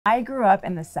I grew up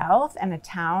in the South in a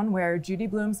town where Judy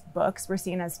Blume's books were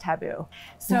seen as taboo.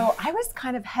 So I was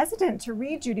kind of hesitant to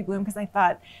read Judy Blume because I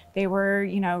thought they were,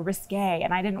 you know, risque,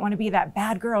 and I didn't want to be that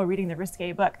bad girl reading the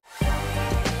risque book.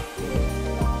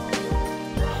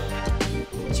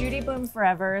 Judy Blume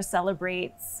Forever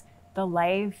celebrates the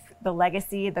life, the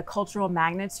legacy, the cultural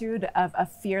magnitude of a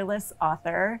fearless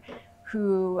author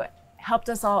who helped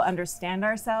us all understand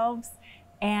ourselves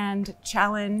and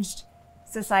challenged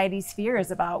society's fears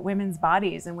about women's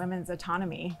bodies and women's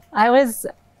autonomy. I was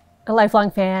a lifelong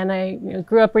fan. I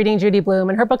grew up reading Judy Blume,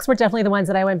 and her books were definitely the ones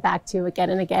that I went back to again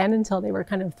and again until they were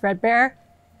kind of threadbare.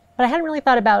 But I hadn't really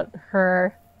thought about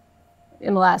her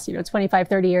in the last 25,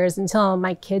 30 years until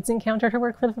my kids encountered her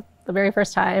work for the very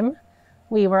first time.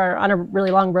 We were on a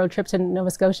really long road trip to Nova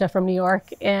Scotia from New York,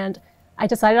 and I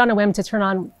decided on a whim to turn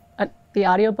on the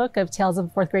audiobook of Tales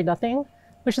of Fourth Grade Nothing,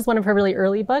 which is one of her really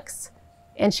early books.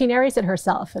 And she narrates it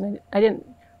herself. And I didn't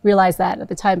realize that at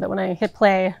the time, but when I hit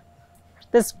play,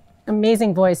 this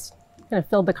amazing voice kind of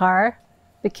filled the car.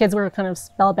 The kids were kind of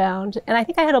spellbound. And I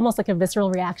think I had almost like a visceral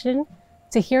reaction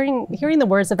to hearing the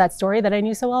words of that story that I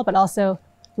knew so well, but also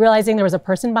realizing there was a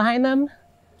person behind them.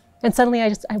 And suddenly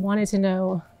I wanted to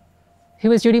know, who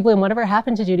was Judy Blume? Whatever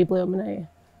happened to Judy Blume? And I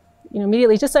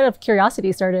immediately, just out of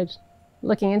curiosity, started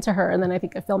looking into her, and then I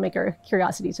think a filmmaker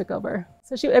curiosity took over.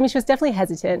 So she was definitely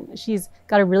hesitant. She's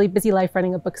got a really busy life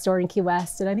running a bookstore in Key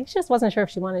West, and I think she just wasn't sure if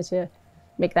she wanted to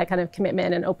make that kind of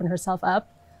commitment and open herself up.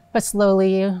 But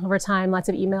slowly, over time, lots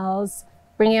of emails,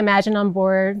 bringing Imagine on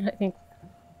board, I think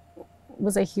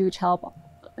was a huge help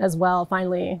as well.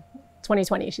 Finally,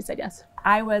 2020, she said yes.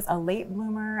 I was a late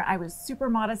bloomer. I was super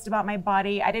modest about my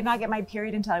body. I did not get my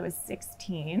period until I was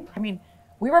 16.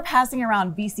 We were passing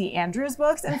around B.C. Andrews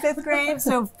books in 5th grade,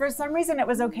 so for some reason it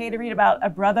was okay to read about a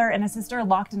brother and a sister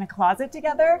locked in a closet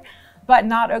together, but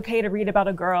not okay to read about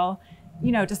a girl,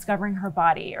 discovering her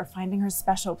body or finding her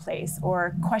special place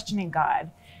or questioning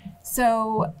God.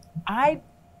 So I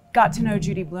got to know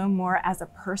Judy Blume more as a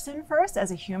person first, as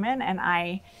a human, and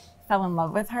I fell in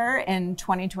love with her in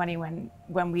 2020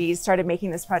 when we started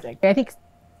making this project. I think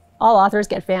all authors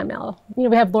get fan mail.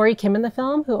 We have Lori Kim in the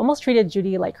film, who almost treated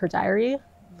Judy like her diary.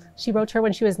 She wrote to her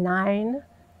when she was 9.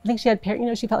 I think she had,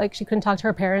 she felt like she couldn't talk to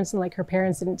her parents, and like her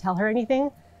parents didn't tell her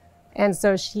anything. And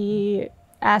so she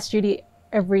asked Judy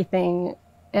everything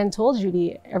and told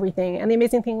Judy everything. And the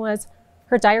amazing thing was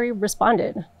her diary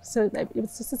responded. So it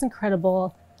was just this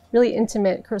incredible, really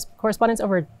intimate correspondence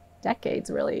over decades,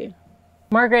 really.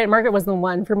 Margaret was the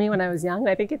one for me when I was young. And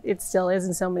I think it still is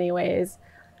in so many ways.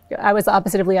 I was the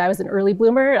opposite of Leah. I was an early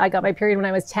bloomer. I got my period when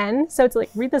I was 10. So to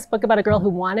read this book about a girl who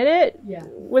wanted it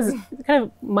was kind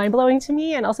of mind-blowing to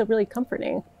me and also really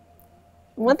comforting.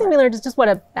 One thing we learned is just what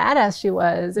a badass she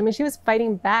was. She was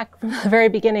fighting back from the very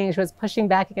beginning. She was pushing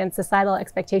back against societal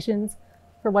expectations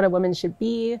for what a woman should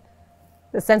be.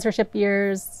 The censorship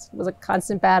years was a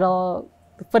constant battle.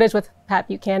 The footage with Pat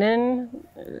Buchanan,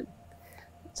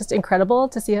 just incredible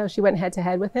to see how she went head to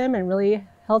head with him and really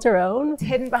held her own. It's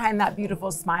hidden behind that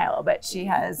beautiful smile, but she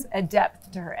has a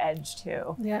depth to her edge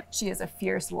too. Yeah. She is a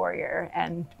fierce warrior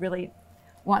and really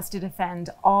wants to defend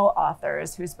all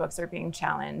authors whose books are being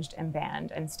challenged and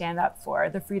banned and stand up for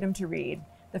the freedom to read,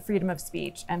 the freedom of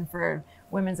speech, and for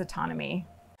women's autonomy.